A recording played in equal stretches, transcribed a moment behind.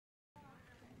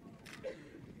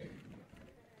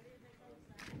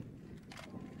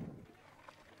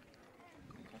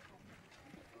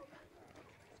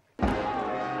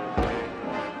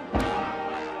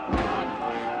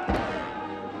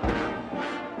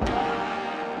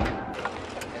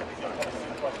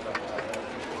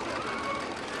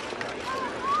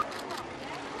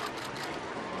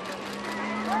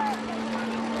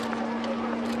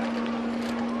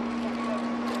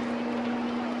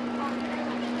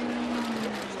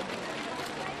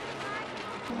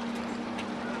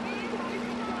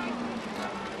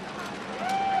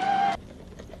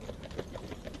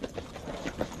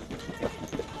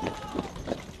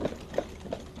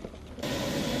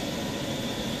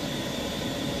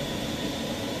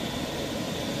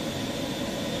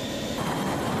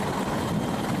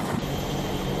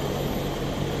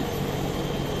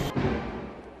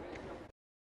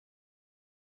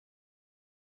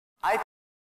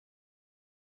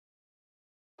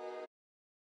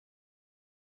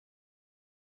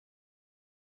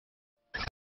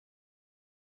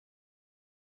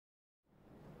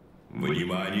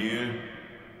Внимание!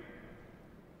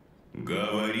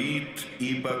 Говорит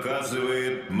и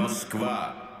показывает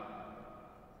Москва.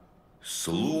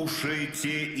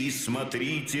 Слушайте и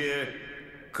смотрите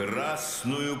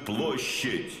Красную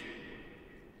площадь.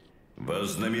 Во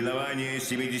знаменование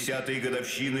 70-й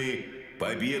годовщины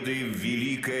победы в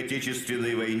Великой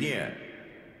Отечественной войне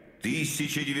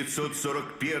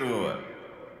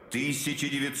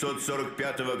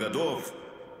 1941-1945 годов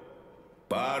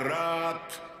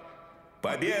парад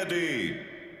Победы!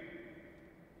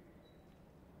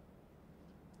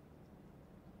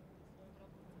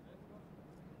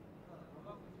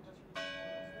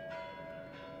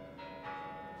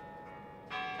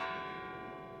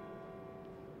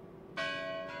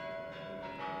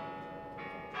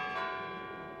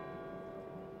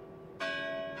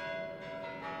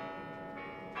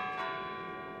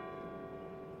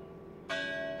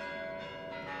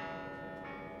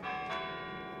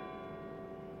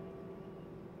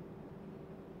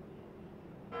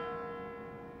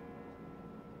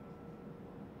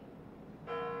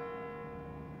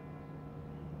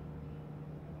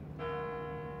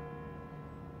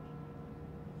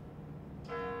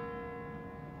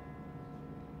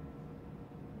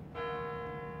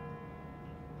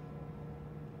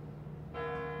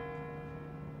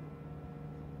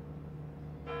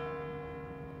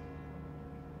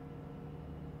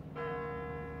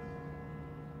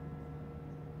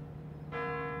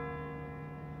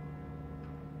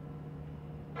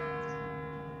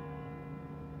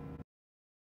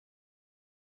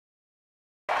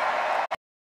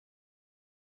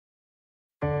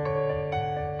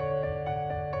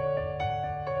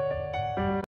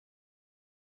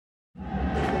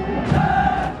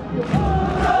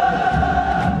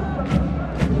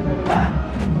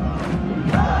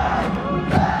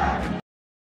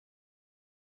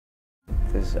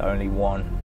 There's only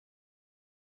one.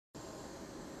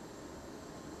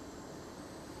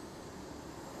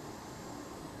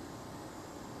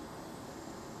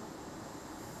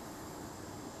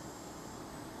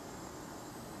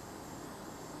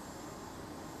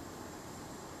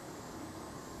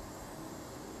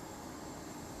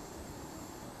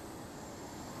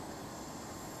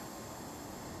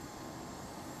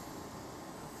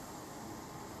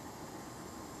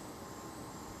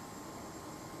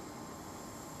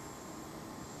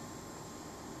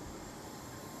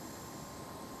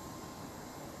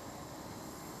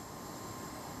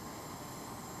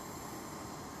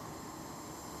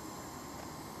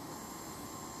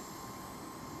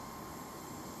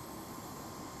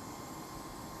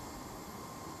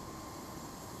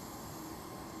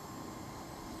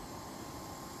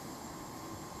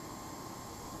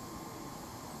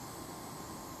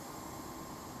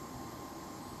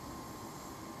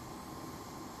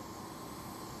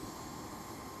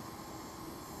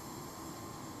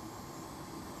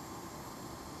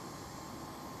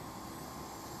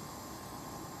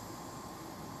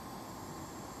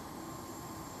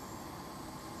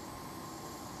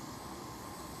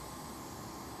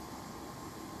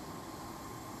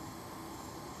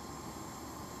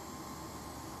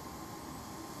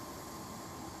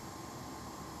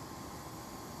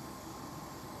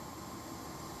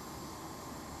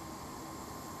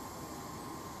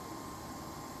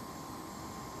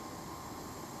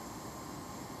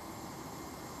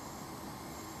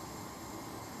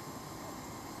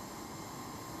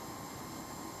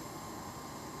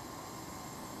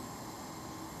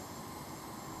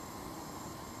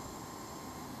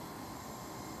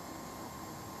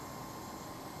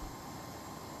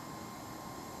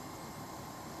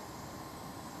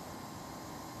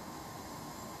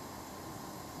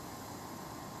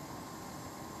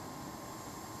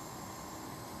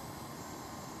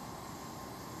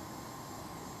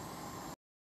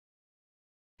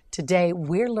 Today,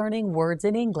 we're learning words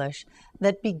in English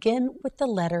that begin with the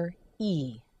letter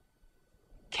E.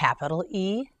 Capital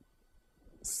E,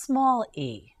 small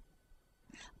e.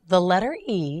 The letter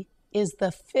E is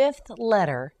the fifth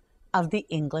letter of the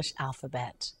English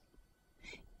alphabet.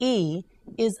 E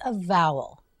is a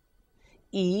vowel.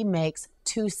 E makes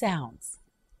two sounds.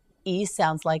 E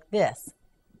sounds like this,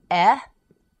 eh,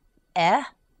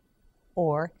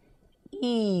 or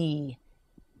E,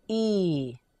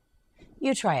 E.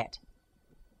 You try it.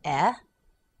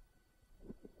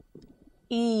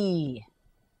 E.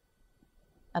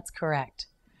 That's correct.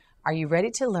 Are you ready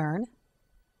to learn?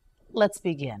 Let's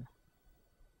begin.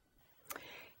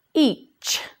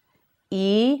 Each.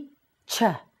 E-ch.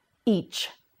 Each.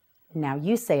 Now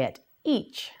you say it.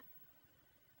 Each.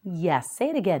 Yes, say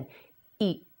it again.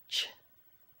 Each.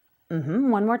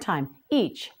 One more time.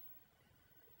 Each.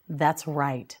 That's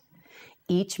right.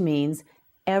 Each means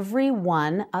every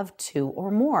one of 2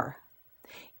 or more.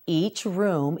 Each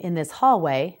room in this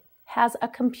hallway has a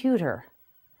computer.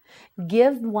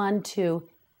 Give one to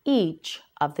each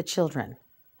of the children.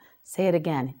 Say it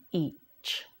again,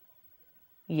 each.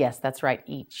 Yes, that's right,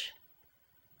 each.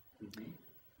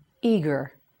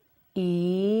 Eager,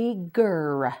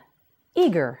 eager,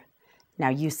 eager. Now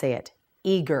you say it,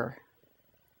 eager.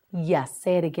 Yes,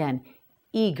 say it again,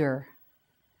 eager.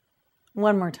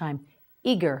 One more time,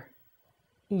 eager.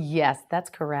 Yes, that's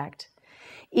correct.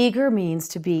 Eager means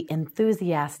to be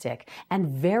enthusiastic and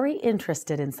very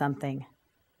interested in something.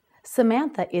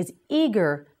 Samantha is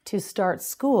eager to start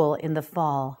school in the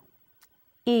fall.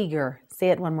 Eager. Say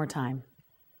it one more time.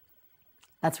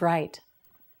 That's right.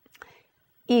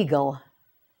 Eagle.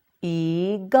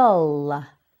 Eagle.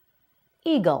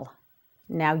 Eagle.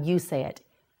 Now you say it.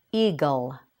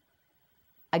 Eagle.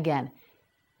 Again.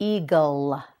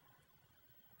 Eagle.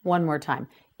 One more time.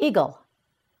 Eagle.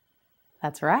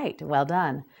 That's right. Well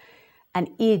done. An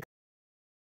eagle.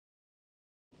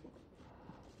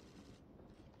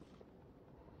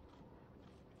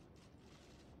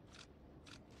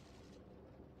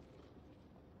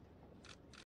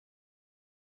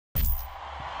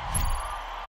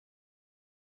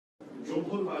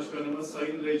 Cumhurbaşkanımız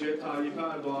Sayın Recep Tayyip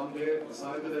Erdoğan ve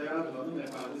saygıdeğer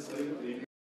hanımefendi Sayın Deniz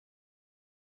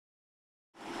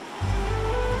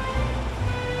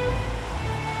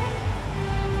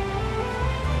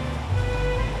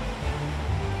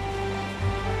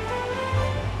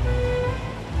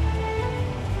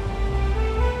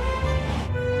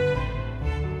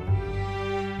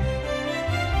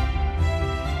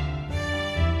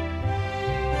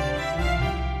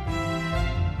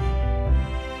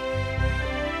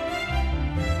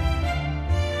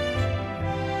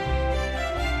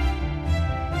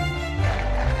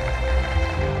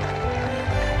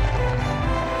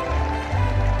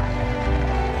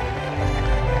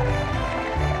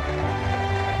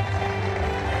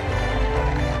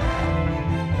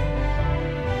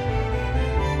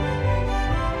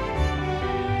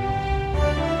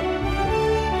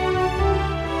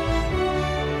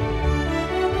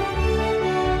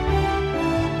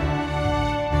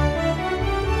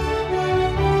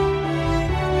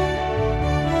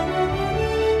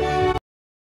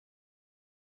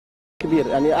كبير،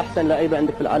 يعني احسن لعيبه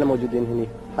عندك في العالم موجودين هنا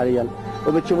حاليا،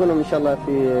 وبتشوفونهم ان شاء الله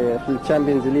في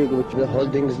الشامبيونز ليج وبتشوفون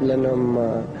هولدنجز،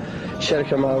 لانهم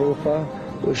شركه معروفه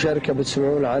وشركه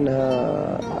بتسمعون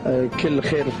عنها كل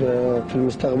خير في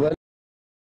المستقبل.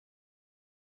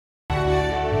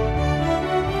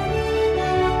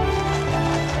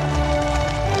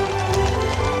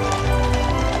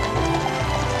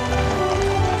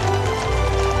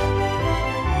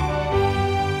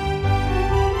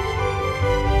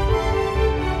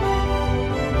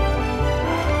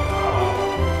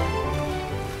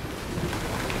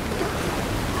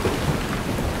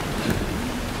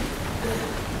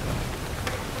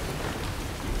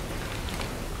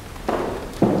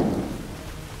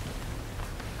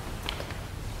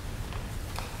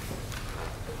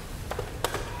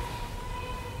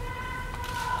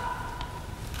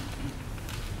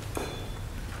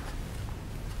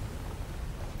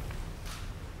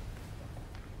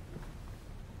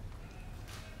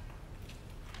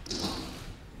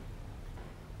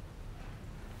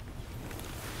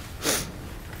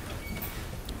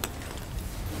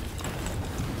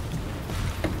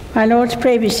 My lords,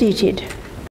 pray be seated.